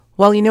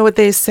Well, you know what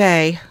they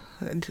say,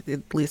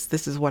 at least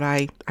this is what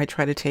I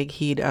try to take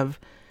heed of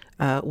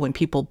when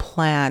people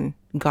plan,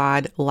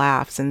 God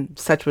laughs. And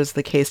such was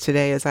the case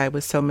today as I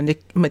was so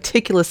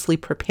meticulously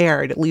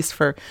prepared, at least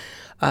for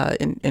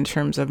in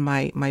terms of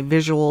my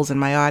visuals and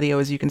my audio.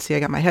 As you can see, I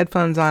got my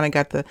headphones on, I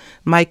got the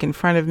mic in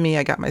front of me,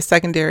 I got my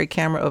secondary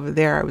camera over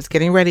there. I was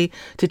getting ready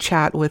to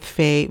chat with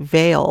Faye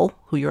Vale,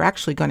 who you're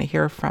actually going to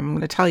hear from. I'm going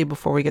to tell you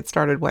before we get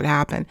started what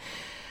happened.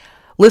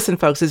 Listen,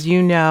 folks, as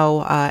you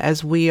know,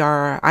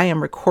 I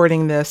am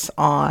recording this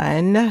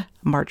on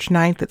March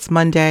 9th. It's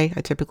Monday.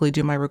 I typically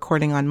do my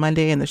recording on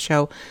Monday, and the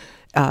show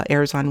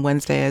airs on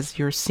Wednesday as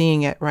you're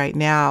seeing it right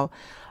now.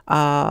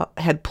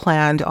 Had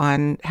planned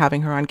on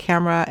having her on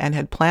camera and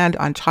had planned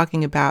on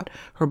talking about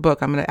her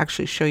book. I'm going to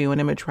actually show you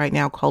an image right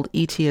now called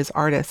E.T. as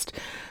Artist.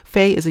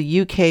 Faye is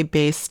a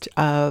UK-based,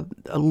 a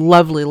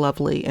lovely,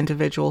 lovely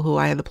individual who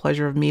I had the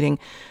pleasure of meeting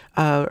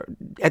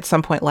at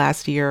some point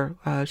last year.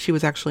 She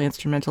was actually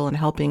instrumental in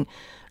helping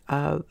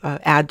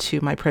add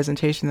to my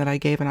presentation that I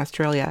gave in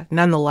Australia.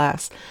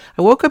 Nonetheless,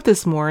 I woke up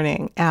this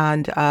morning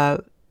and, I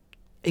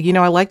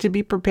like to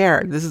be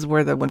prepared. This is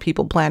where when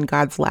people plan,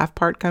 God's laugh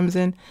part comes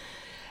in,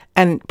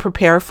 and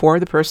prepare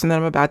for the person that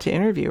I'm about to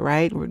interview,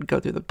 right? We'd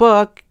go through the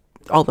book,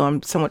 although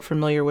I'm somewhat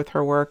familiar with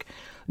her work.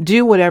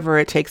 Do whatever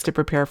it takes to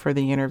prepare for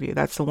the interview.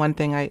 That's the one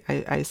thing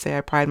I say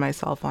I pride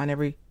myself on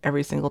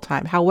every single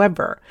time.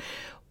 However,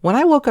 when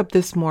I woke up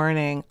this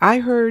morning, I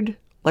heard,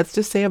 let's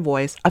just say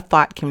a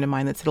thought came to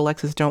mind that said,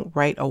 Alexis, don't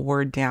write a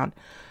word down.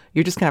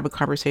 You're just going to have a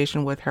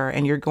conversation with her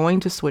and you're going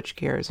to switch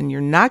gears and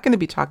you're not going to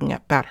be talking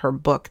about her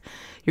book.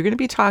 You're going to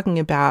be talking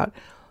about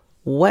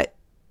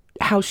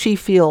how she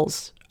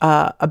feels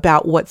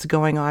about what's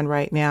going on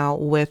right now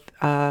with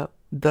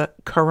the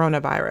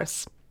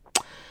coronavirus.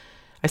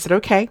 I said,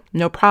 okay,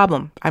 no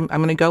problem. I'm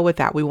going to go with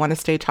that. We want to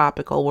stay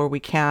topical where we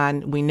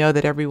can. We know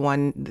that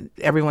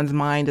everyone's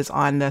mind is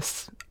on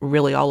this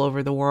really all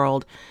over the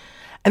world.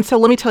 And so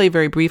let me tell you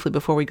very briefly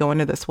before we go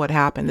into this what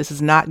happened. This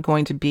is not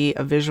going to be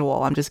a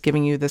visual. I'm just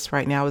giving you this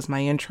right now as my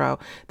intro.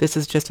 This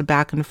is just a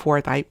back and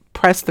forth. I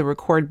pressed the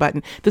record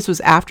button. This was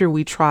after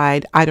we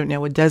tried, I don't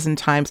know, a dozen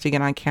times to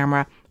get on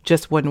camera.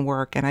 Just wouldn't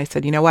work. And I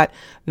said, you know what?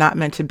 Not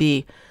meant to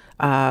be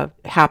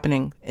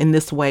happening in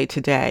this way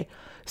today.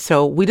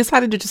 So we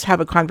decided to just have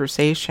a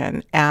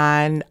conversation.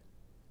 And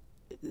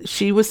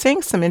she was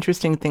saying some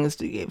interesting things.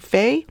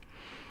 Faye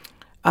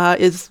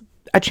is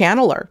a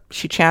channeler.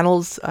 She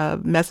channels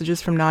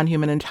messages from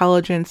non-human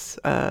intelligence.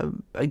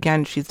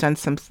 Again, she's done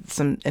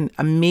some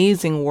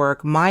amazing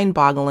work,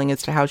 mind-boggling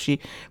as to how she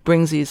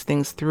brings these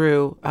things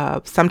through,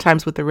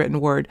 sometimes with the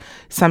written word,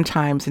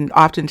 sometimes and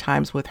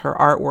oftentimes with her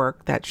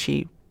artwork that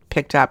she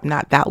picked up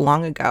not that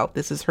long ago.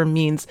 This is her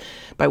means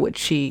by which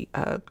she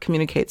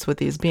communicates with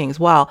these beings.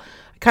 Well,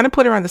 I kind of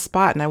put her on the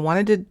spot and I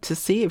wanted to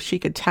see if she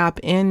could tap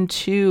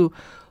into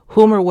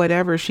whom or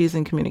whatever she's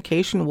in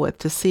communication with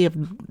to see if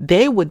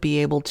they would be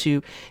able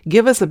to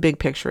give us a big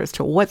picture as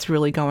to what's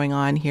really going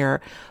on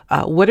here.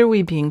 What are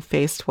we being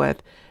faced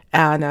with?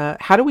 And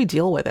how do we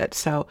deal with it?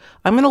 So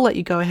I'm going to let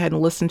you go ahead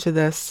and listen to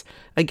this.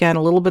 Again,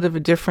 a little bit of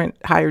a different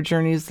Higher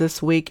Journeys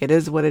this week. It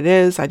is what it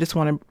is. I just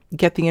want to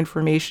get the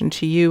information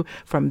to you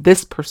from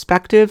this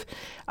perspective.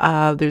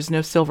 There's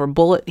no silver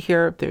bullet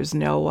here. There's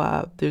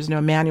no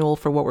manual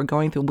for what we're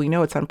going through. We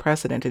know it's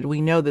unprecedented.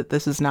 We know that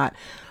this is not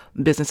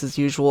business as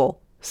usual,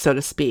 so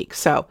to speak.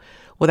 So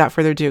without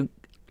further ado,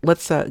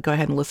 let's go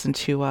ahead and listen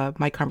to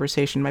my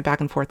conversation, my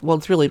back and forth. Well,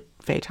 it's really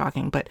Faye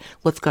talking, but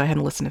let's go ahead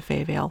and listen to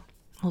Faye Vale.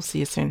 We'll see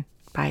you soon.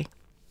 Bye.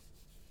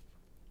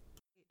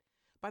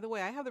 By the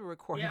way, I have the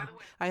recorder. Yeah.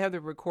 I have the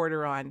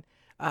recorder on.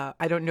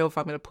 I don't know if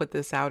I'm going to put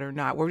this out or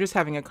not. We're just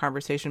having a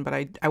conversation, but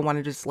I want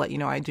to just let you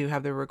know I do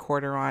have the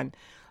recorder on,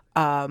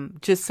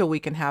 just so we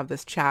can have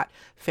this chat,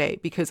 Faye,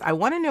 because I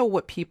want to know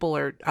what people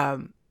are,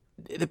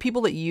 the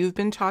people that you've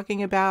been talking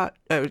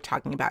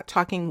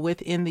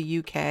with in the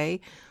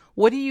UK.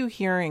 What are you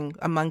hearing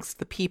amongst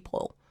the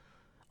people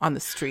on the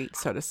street,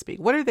 so to speak?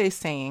 What are they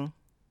saying?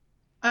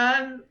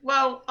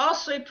 Well, our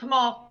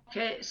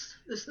supermarkets,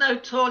 there's no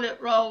toilet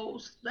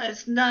rolls,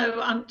 there's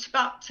no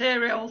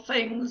antibacterial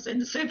things in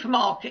the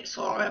supermarkets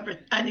or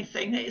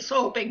anything. It's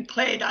all been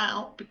cleared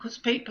out because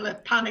people are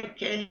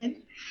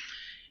panicking.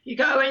 You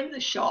go in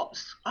the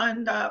shops,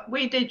 and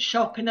we did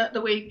shopping at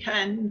the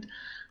weekend,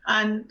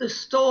 and the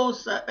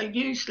stores that are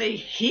usually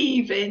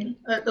heaving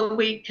at the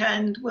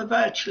weekend were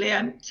virtually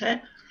empty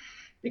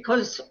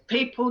because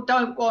people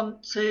don't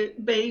want to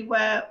be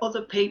where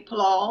other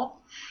people are.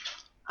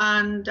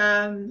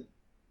 And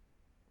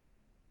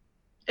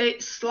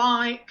it's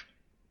like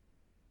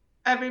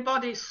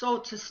everybody's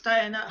sort of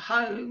staying at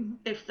home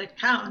if they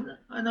can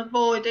and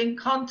avoiding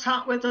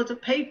contact with other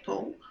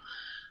people.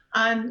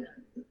 And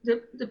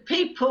the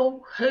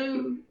people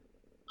who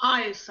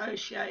I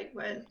associate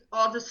with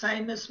are the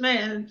same as me,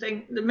 and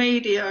think the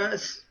media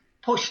has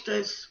pushed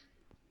us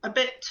a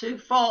bit too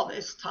far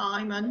this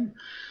time, and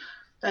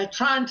they're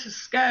trying to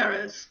scare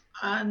us.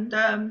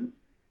 And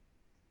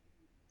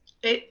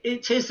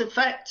it is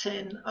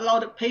affecting a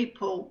lot of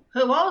people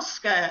who are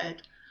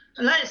scared.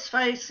 And let's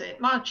face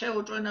it, my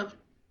children have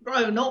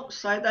grown up,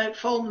 so they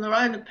form their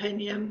own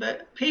opinion.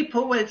 But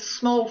people with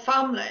small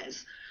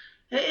families,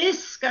 it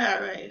is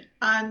scary.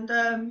 And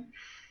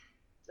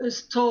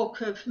there's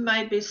talk of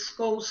maybe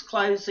schools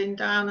closing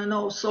down and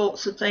all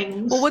sorts of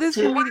Well, things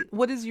to.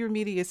 what is your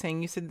media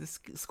saying? You said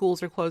the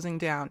schools are closing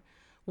down.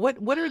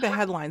 What are the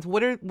headlines?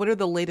 What are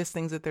the latest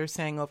things that they're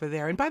saying over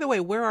there? And by the way,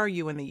 where are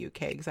you in the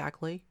UK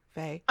exactly,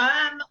 Faye?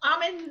 I'm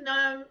in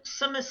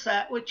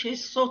Somerset, which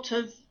is sort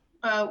of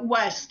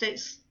west.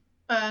 It's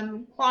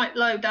quite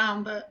low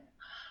down, but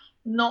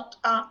not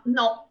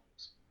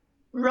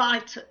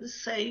right at the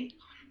sea.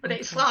 But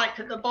it's Okay. like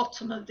at the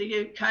bottom of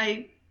the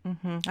UK.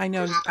 I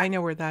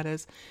know where that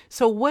is.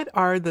 So, what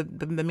are the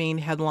main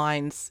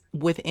headlines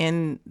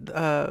within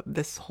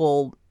this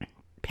whole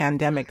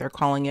pandemic? They're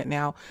calling it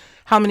now.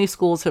 How many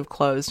schools have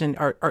closed, and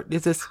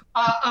is this?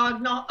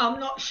 I'm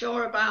not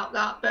sure about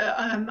that, but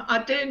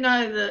I do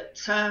know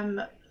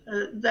that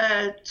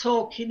they're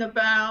talking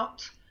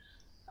about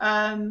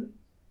um,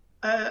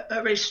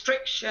 a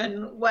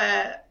restriction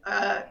where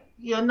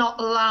you're not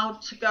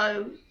allowed to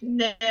go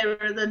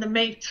nearer than a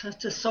metre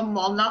to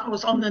someone. That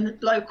was on the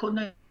local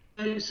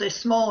news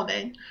this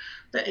morning,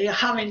 that you're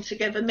having to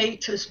give a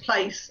metre's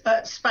space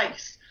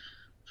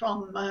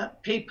from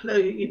people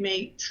who you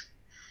meet.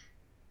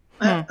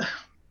 Uh,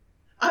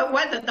 Hmm.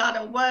 whether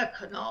that'll work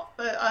or not,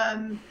 but I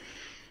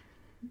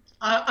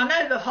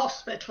know the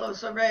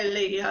hospitals are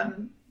really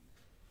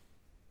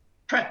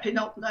prepping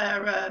up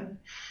their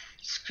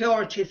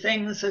security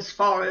things as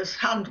far as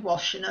hand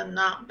washing and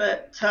that.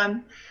 But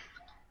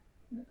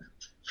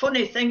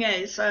funny thing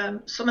is,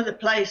 some of the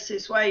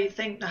places where you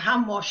think the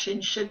hand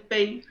washing should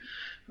be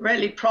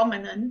really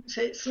prominent,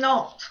 it's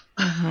not.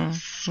 Yeah.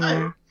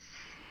 So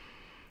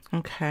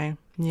Okay.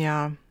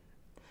 Yeah.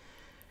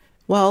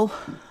 Well.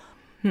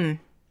 Hmm.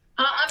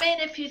 I mean,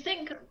 if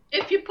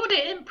you put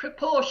it in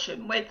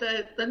proportion with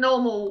the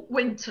normal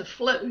winter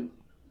flu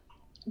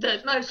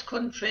that most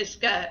countries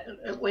get,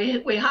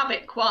 we have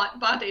it quite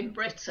bad in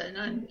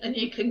Britain, and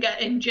you can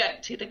get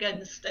injected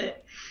against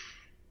it.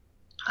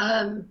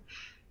 Um,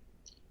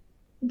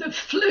 the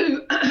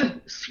flu,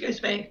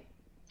 excuse me,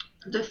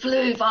 the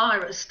flu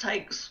virus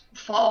takes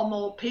far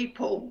more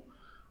people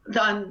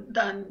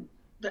than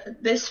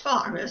this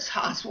virus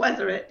has.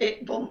 Whether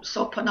it bumps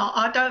up or not,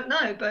 I don't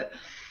know. But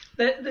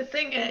the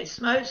thing is,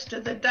 most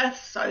of the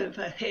deaths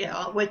over here,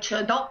 which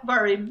are not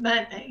very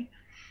many,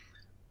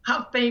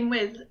 have been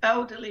with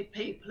elderly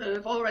people who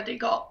have already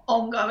got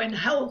ongoing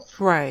health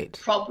Right.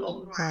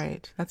 problems.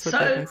 Right. That's what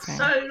they've So, been saying.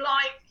 so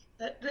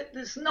like,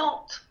 there's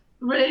not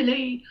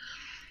really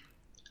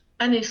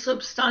any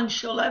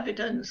substantial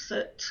evidence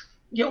that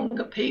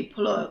younger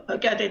people are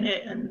getting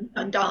it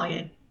and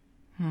dying.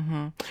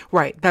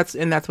 Right. That's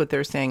what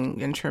they're saying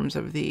in terms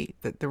of the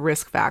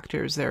risk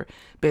factors. They're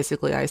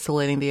basically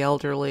isolating the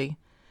elderly.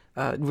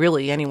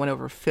 Really, anyone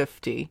over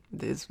 50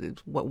 is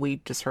what we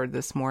just heard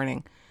this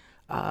morning.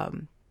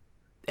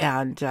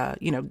 And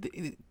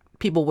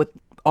people with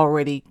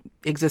already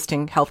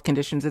existing health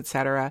conditions,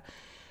 etc.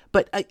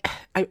 But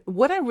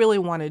what I really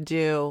want to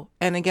do,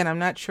 and again, I'm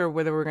not sure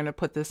whether we're going to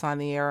put this on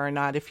the air or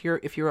not. If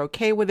you're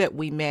okay with it,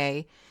 we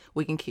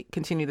can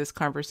continue this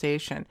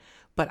conversation.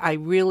 But I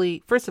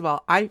really, first of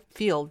all, I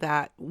feel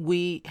that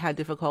we had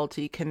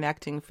difficulty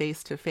connecting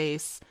face to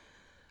face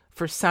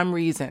for some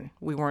reason.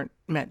 We weren't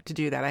meant to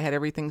do that. I had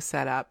everything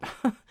set up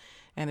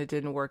and it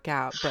didn't work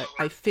out. But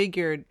I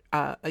figured,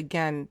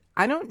 again,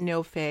 I don't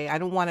know, Faye. I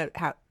don't want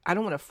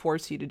to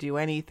force you to do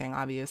anything,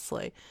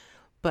 obviously.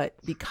 But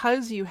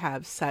because you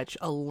have such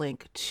a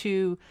link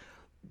to,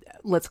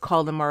 let's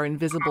call them our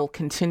invisible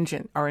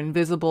contingent, our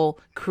invisible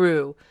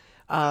crew,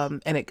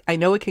 I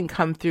know it can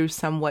come through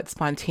somewhat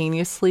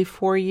spontaneously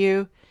for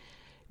you.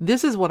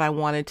 This is what I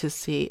wanted to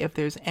see if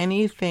there's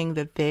anything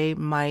that they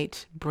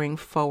might bring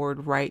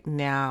forward right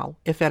now,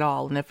 if at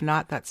all, and if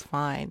not, that's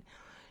fine,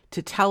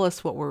 to tell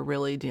us what we're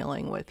really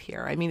dealing with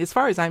here. I mean, as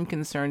far as I'm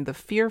concerned, the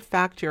fear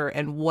factor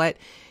and what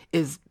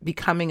is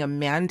becoming a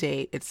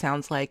mandate, it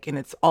sounds like, and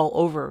it's all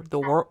over the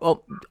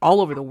world, all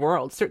over the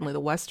world, certainly the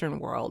Western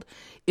world,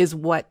 is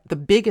what the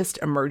biggest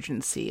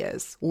emergency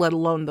is, let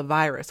alone the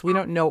virus. We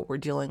don't know what we're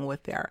dealing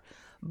with there,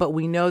 but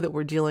we know that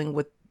we're dealing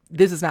with,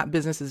 this is not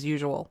business as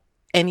usual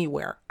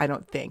anywhere, I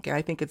don't think. And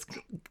I think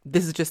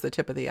this is just the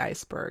tip of the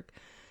iceberg.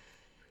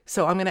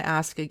 So I'm going to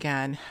ask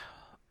again,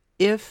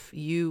 if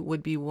you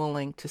would be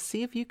willing to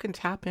see if you can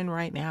tap in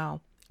right now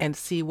and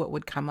see what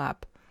would come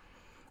up.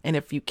 And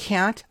if you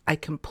can't, I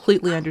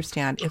completely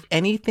understand. If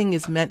anything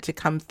is meant to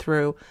come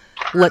through,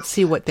 let's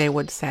see what they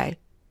would say.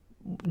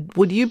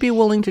 Would you be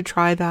willing to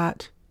try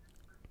that?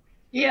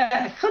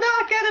 Yeah, could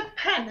I get a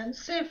pen and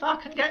see if I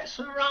can get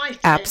some writing?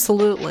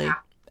 Absolutely.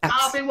 I'll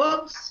Abs- be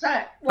one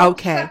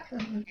okay.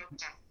 second.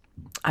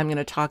 I'm going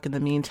to talk in the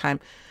meantime.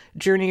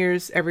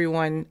 Journeyers,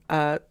 everyone,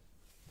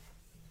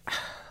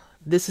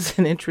 this is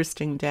an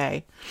interesting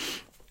day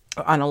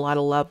on a lot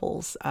of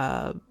levels.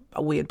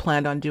 We had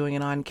planned on doing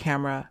an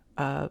on-camera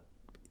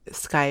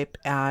Skype,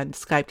 and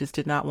Skype just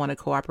did not want to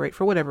cooperate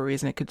for whatever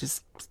reason. It could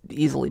just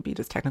easily be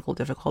just technical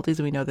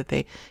difficulties. We know that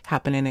they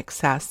happen in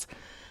excess.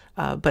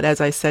 But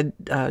as I said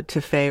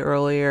to Faye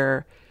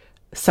earlier,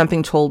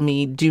 something told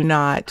me do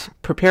not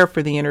prepare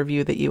for the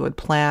interview that you had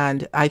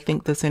planned. I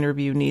think this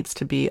interview needs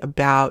to be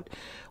about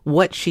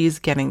what she's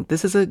getting.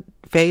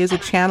 Faye is a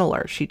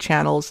channeler. She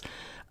channels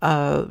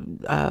uh,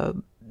 uh,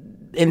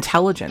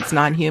 intelligence,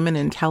 non-human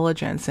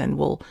intelligence, and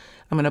I'm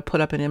going to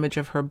put up an image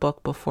of her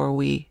book before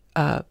we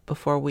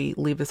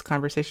leave this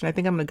conversation. I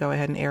think I'm going to go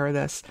ahead and air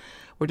this.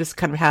 We're just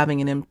kind of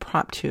having an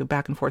impromptu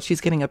back and forth.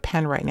 She's getting a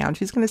pen right now, and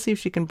she's going to see if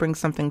she can bring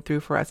something through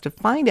for us to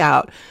find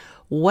out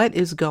what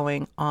is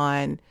going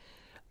on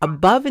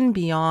above and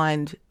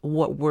beyond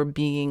what we're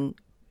being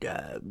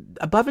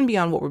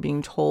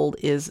told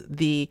is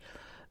the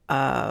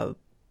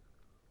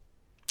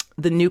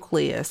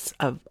nucleus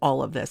of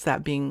all of this,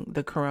 that being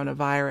the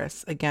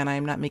coronavirus. Again, I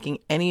am not making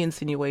any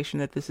insinuation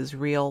that this is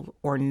real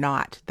or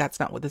not. That's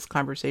not what this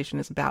conversation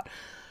is about,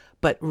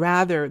 but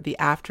rather the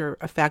after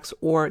effects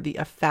or the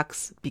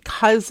effects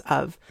because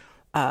of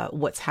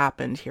what's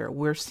happened here.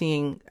 We're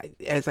seeing,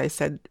 as I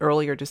said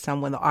earlier to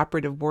someone, the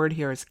operative word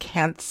here is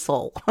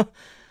cancel.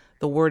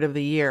 The word of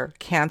the year,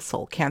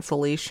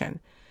 cancellation.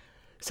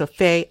 So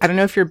Faye, I don't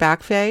know if you're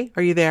back, Faye.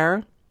 Are you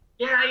there?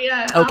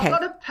 Yeah. I've Okay.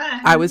 got a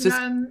I was pen.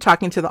 just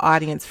talking to the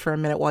audience for a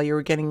minute while you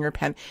were getting your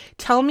pen.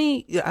 Tell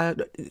me, I'm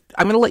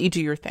going to let you do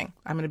your thing.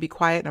 I'm going to be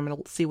quiet and I'm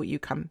going to see what you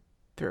come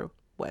through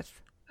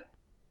with.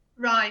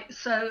 Right,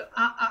 so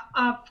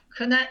I've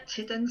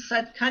connected and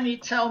said, can you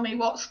tell me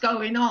what's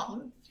going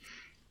on?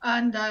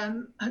 And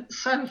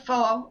so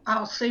far,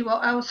 I'll see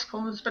what else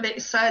comes. But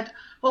it said,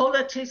 all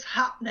that is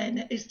happening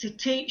is to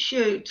teach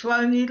you to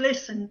only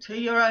listen to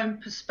your own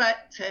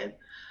perspective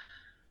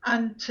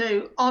and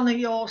to honour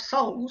your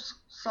souls.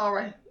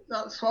 Sorry,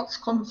 that's what's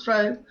come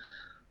through.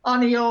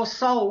 Honour your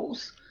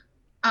souls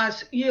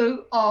as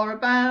you are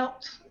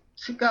about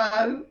to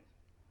go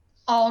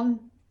on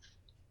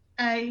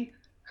a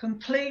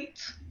complete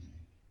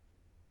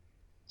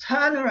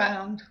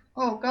turnaround.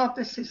 Oh God,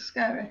 this is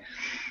scary.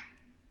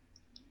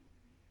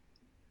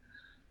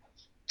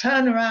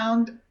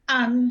 Turnaround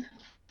and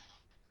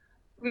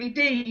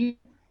redeem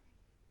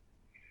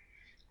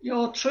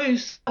your true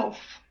self.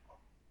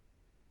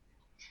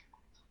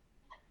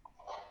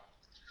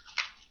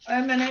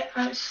 A minute,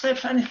 let's see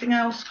if anything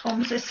else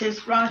comes. This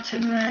is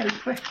writing really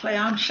quickly.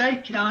 I'm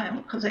shaking, I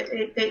am, because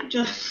it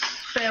just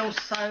feels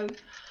so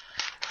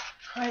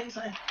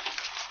crazy.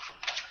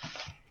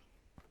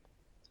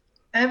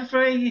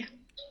 Every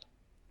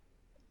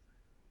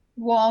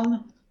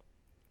one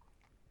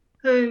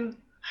who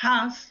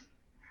has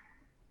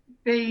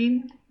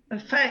been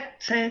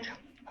affected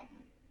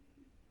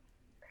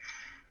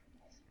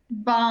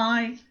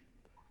by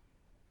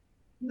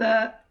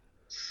the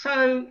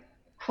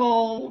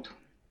so-called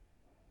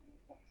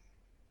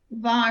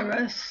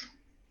virus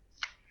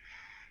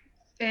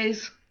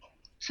is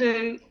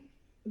to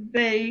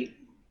be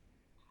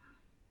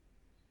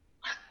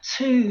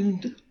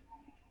attuned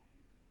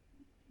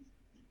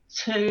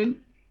to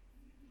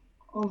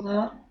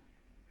other.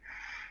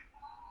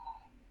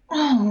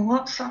 Oh,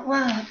 what's that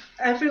word?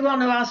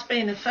 Everyone who has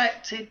been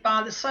affected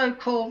by the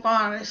so-called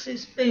virus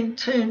is being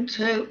tuned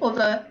to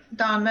other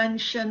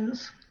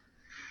dimensions.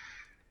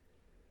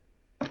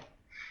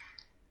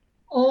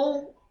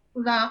 All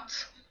that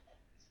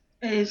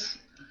is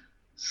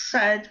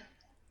said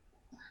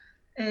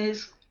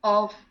is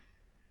of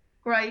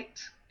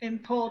great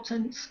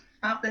importance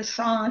at this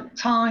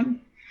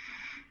time.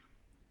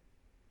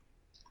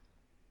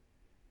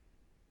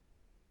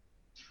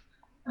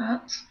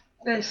 At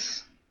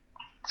this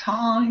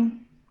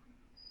time,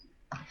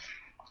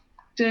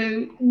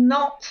 do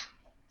not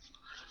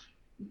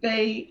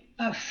be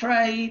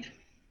afraid,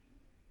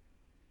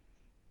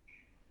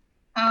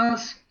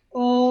 as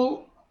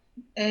all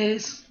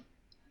is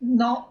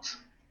not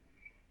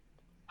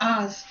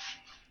as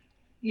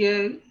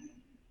you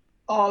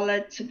are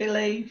led to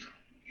believe.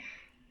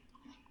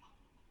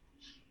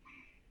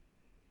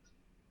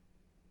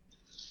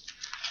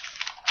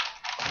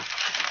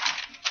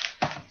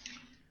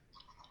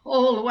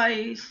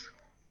 Always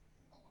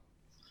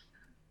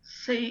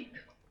seek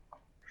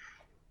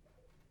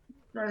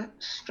the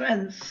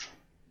strength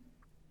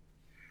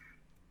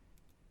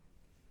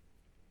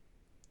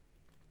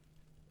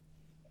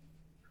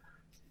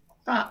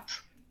that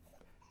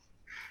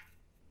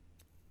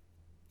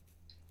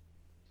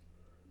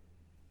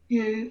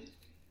you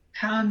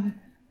can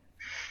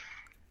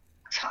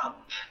tap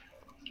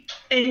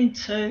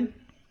into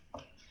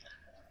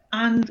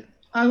and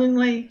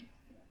only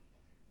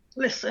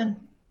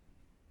listen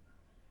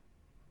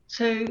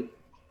to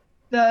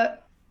the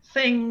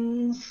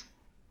things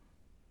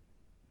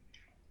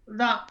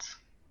that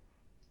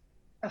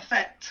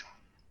affect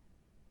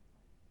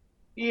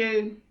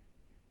you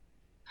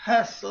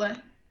personally.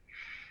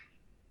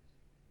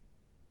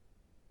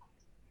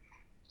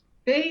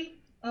 Be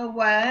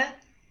aware,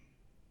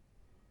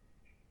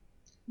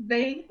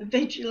 be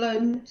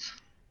vigilant,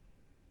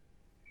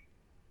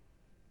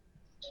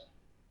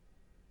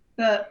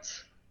 but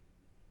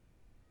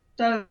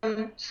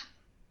don't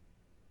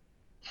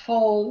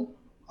fall,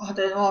 I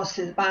don't know what this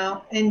is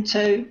about,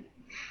 into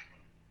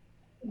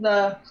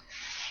the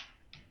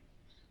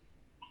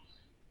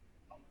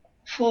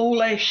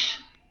foolish,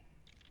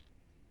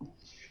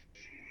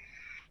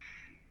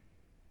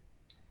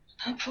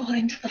 don't fall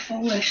into the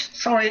foolish,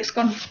 sorry, it's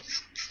gone,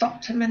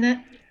 stopped a minute.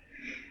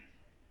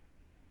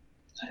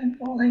 Don't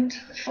fall into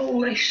the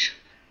foolish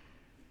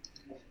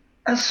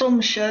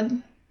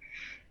assumption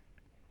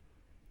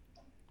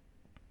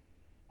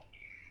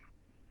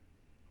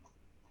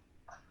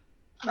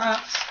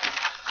that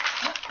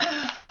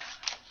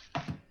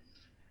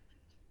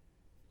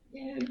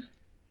you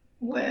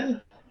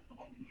will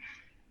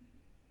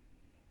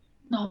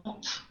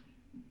not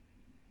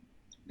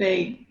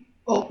be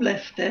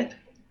uplifted.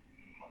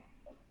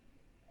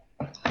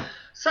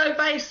 So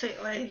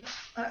basically,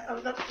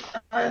 I've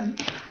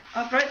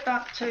read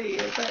that to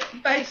you, but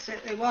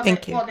basically what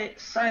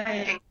it's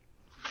saying,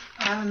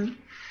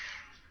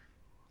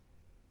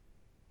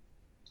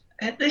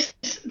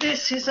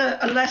 this is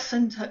a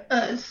lesson to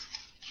us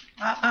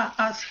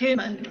as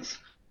humans,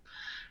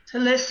 to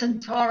listen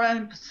to our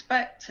own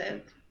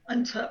perspective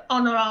and to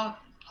honour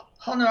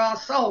our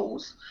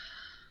souls,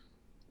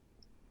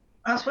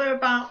 as we're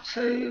about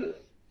to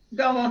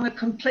go on a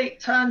complete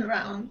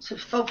turnaround to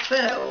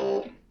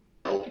fulfil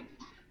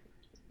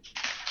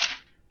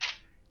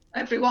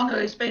everyone who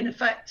has been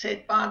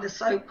affected by the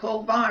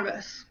so-called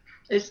virus,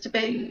 is to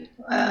be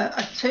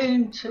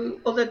attuned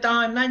to other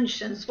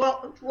dimensions.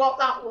 What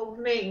that will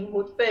mean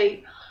would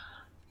be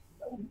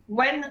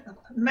when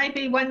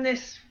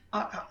this,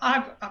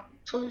 I've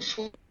touch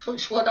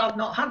wood, I've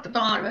not had the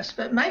virus,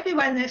 but maybe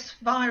when this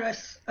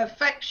virus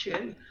affects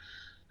you,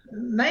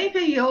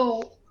 maybe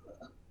you're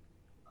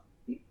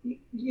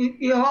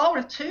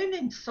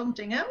attuning to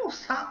something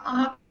else.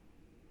 I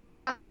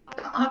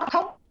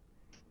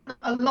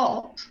a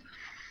lot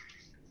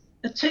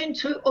attuned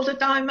to other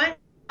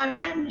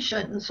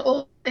dimensions.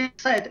 All it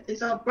said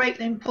is of great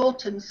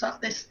importance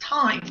at this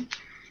time.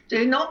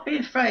 Do not be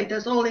afraid,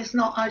 as all is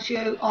not as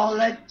you are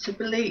led to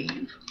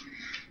believe.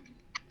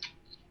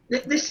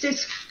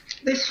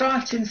 This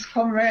writing's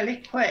come really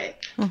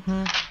quick.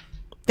 Mm-hmm.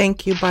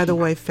 Thank you, by the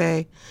way,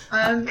 Faye.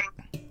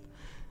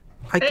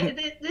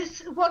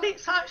 What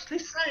it's actually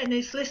saying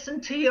is listen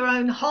to your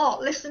own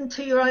heart, listen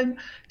to your own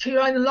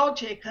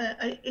logic.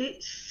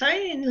 It's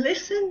saying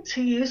listen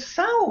to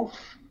yourself.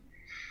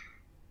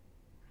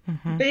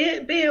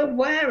 Mm-hmm. Be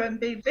aware and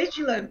be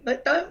vigilant,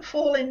 but don't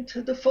fall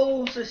into the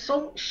fool's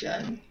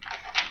assumption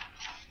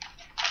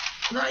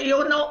that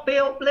you'll not be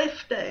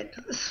uplifted.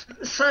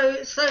 So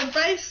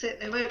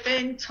basically, we're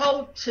being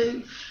told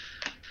to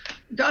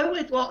go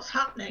with what's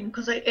happening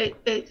because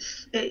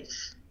it's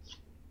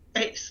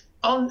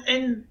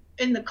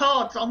in the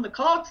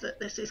cards that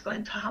this is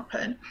going to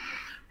happen,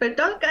 but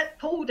don't get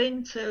pulled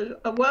into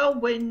a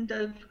whirlwind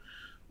of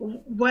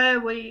where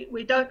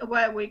we don't know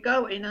where we're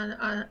going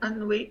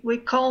and we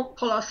can't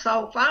pull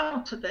ourselves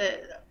out of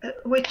it,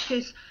 which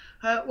is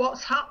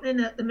what's happening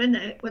at the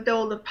minute with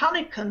all the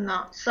panic and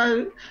that.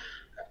 So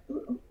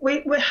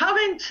we're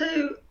having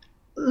to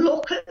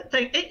look at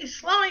things.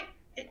 It's like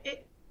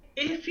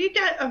if you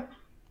get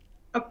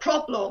a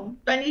problem,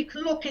 then you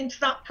can look into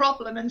that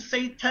problem and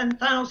see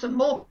 10,000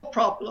 more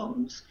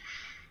problems.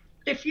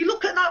 If you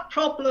look at that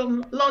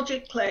problem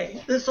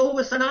logically, there's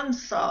always an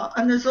answer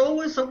and there's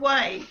always a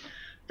way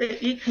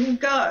that you can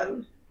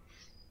go,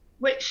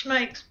 which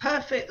makes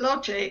perfect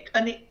logic,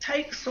 and it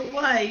takes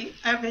away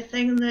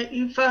everything that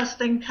you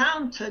first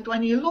encountered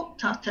when you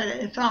looked at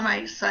it, if that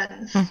makes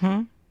sense.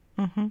 Mm-hmm.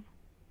 Mm-hmm.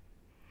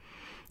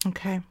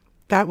 Okay.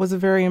 That was a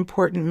very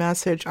important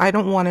message. I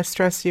don't want to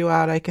stress you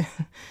out. I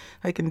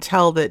can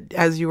tell that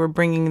as you were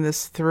bringing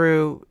this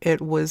through,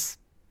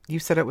 you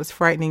said it was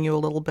frightening you a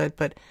little bit,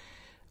 but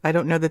I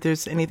don't know that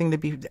there's anything to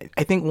be.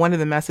 I think one of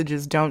the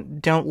messages,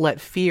 don't let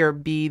fear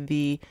be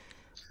the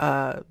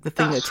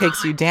thing that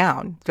takes you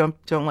down.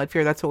 Don't let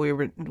fear. That's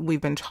what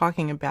we've been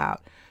talking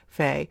about,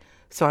 Faye.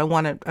 So I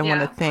want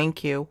to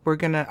thank you. I'm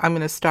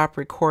gonna stop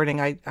recording.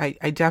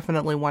 I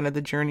definitely wanted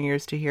the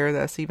journeyers to hear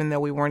this, even though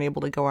we weren't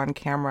able to go on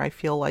camera. I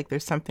feel like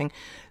there's something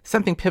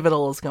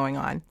pivotal is going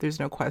on. There's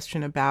no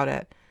question about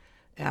it.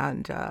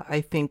 And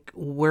I think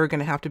we're going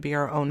to have to be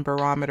our own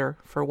barometer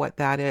for what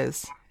that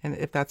is, and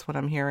if that's what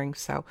I'm hearing.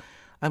 So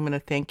I'm going to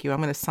thank you.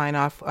 I'm going to sign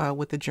off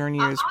with the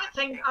journeyers.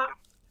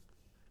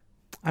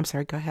 I'm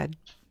sorry, go ahead.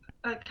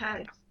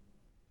 Okay.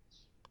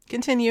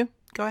 Continue.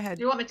 Go ahead.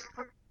 You want me to?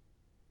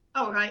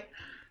 All right.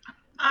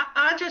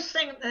 I just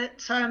think that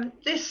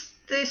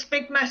this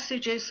big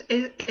message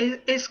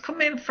is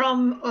coming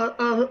from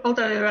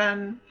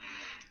other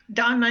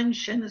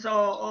dimensions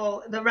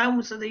or the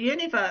realms of the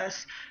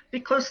universe,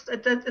 because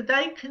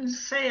they can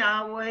see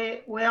how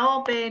we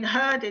are being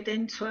herded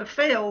into a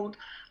field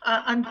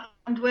and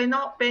we're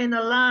not being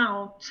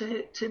allowed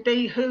to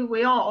be who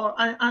we are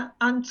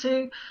and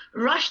to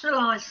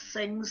rationalize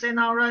things in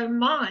our own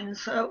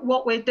minds.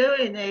 What we're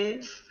doing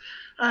is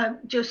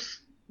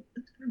just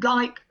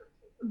like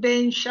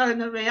being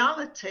shown a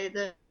reality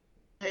that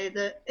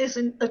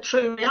isn't a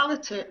true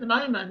reality at the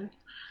moment.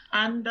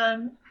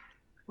 And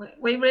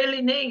we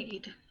really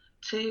need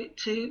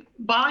to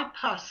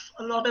bypass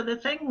a lot of the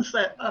things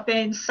that are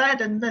being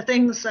said and the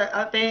things that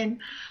are being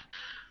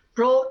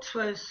brought to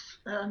us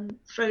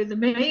through the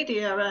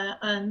media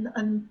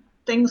and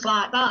things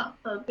like that,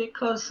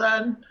 because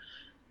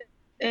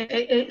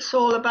it's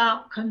all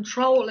about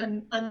control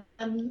and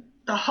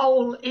the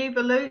whole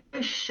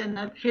evolution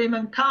of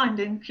humankind,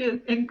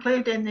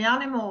 including the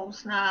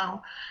animals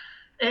now,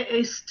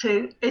 is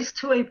to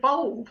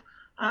evolve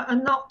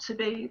and not to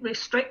be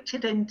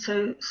restricted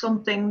into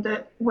something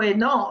that we're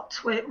not.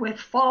 We're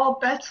far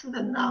better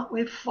than that.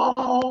 We're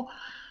far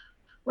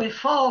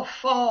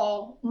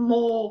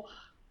more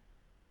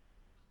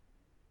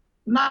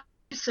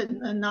magnificent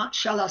than that,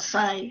 shall I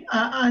say?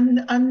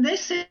 And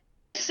this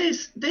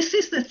is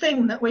the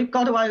thing that we've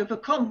got to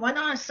overcome. When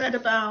I said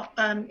about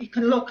you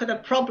can look at a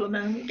problem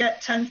and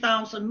get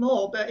 10,000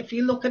 more, but if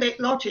you look at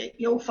it logic,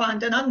 you'll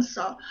find an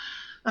answer.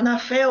 And I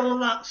feel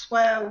that's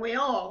where we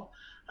are.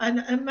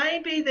 And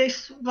maybe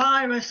this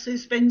virus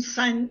has been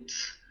sent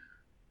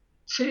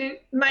to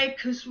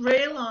make us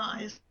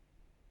realise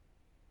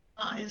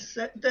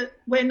that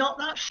we're not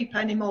that sheep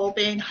anymore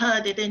being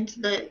herded into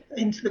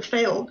the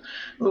field.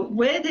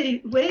 We're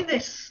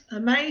this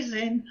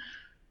amazing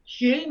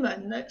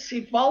human that's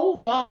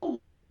evolving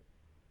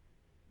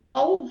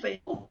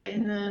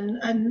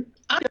and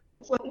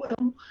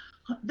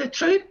the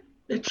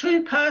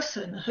true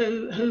person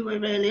who we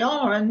really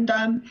are. And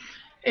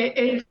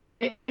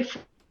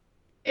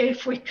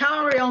if we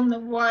carry on the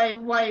way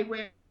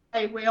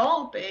we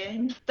are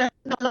being, then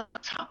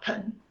nothing's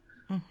happen.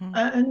 Mm-hmm.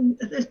 And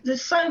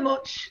there's so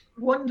much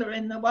wonder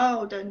in the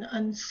world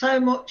and so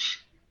much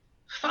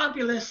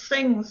fabulous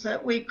things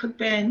that we could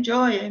be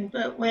enjoying,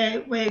 but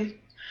we're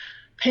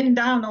pinned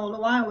down all the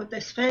while with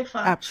this fear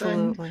factor.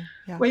 Absolutely.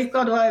 Yes. We've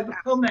got to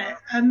overcome it,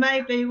 and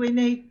maybe we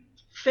need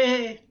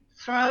fear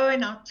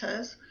throwing at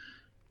us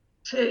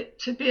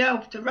to be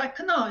able to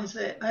recognise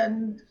it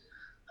and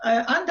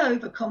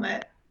overcome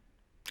it.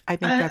 I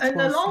think that's and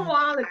well a long said.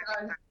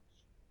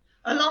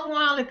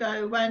 while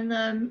ago,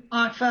 when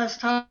I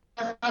first had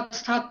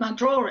my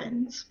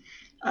drawings,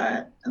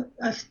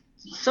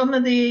 some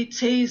of the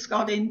ETs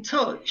got in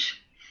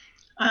touch,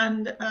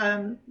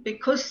 and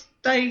because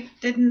they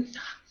didn't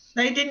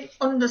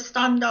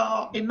understand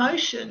our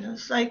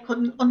emotions, they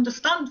couldn't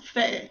understand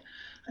fear.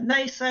 And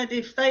they said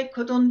if they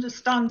could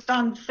understand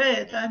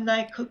fear, then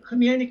they could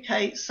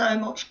communicate so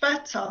much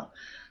better.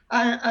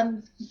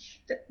 And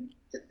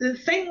the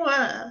thing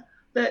were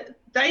that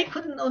they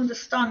couldn't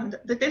understand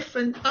the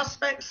different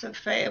aspects of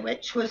fear,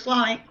 which was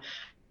like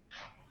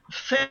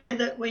fear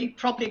that we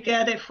probably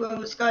get if we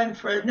was going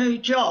for a new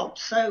job.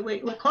 So we're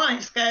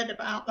quite scared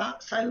about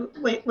that. So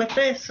we're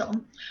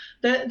fearsome.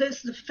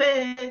 There's the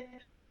fear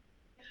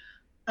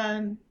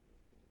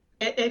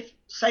if,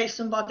 say,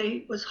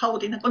 somebody was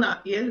holding a gun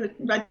at you,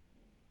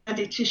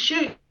 ready to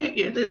shoot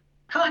you, the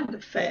kind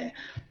of fear.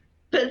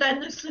 But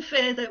then there's the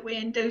fear that we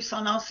induce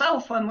on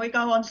ourselves when we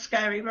go on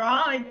scary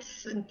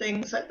rides and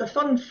things at the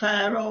fun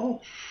fair,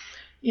 or,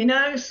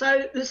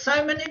 so there's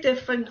so many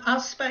different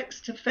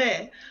aspects to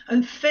fear,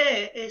 and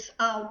fear is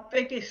our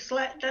biggest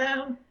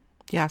letdown.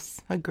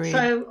 Yes, agreed.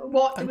 So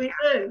what do we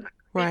do?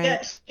 Right.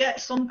 We get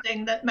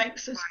something that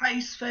makes us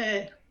face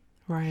fear.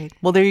 Right.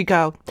 Well, there you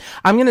go.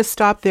 I'm going to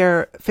stop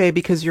there, Faye,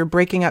 because you're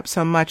breaking up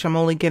so much. I'm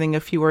only getting a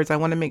few words. I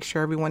want to make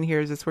sure everyone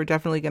hears this. We're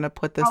definitely going to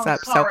put this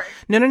up. Sorry.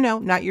 So, no,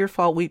 not your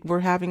fault. We're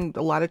having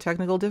a lot of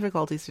technical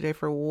difficulties today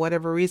for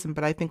whatever reason,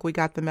 but I think we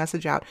got the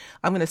message out.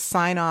 I'm going to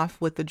sign off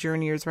with the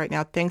Journeyers right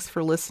now. Thanks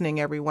for listening,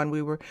 everyone.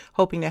 We were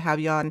hoping to have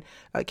you on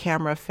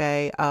camera,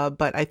 Faye,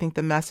 but I think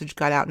the message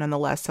got out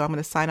nonetheless. So I'm going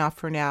to sign off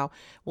for now.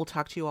 We'll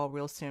talk to you all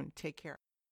real soon. Take care.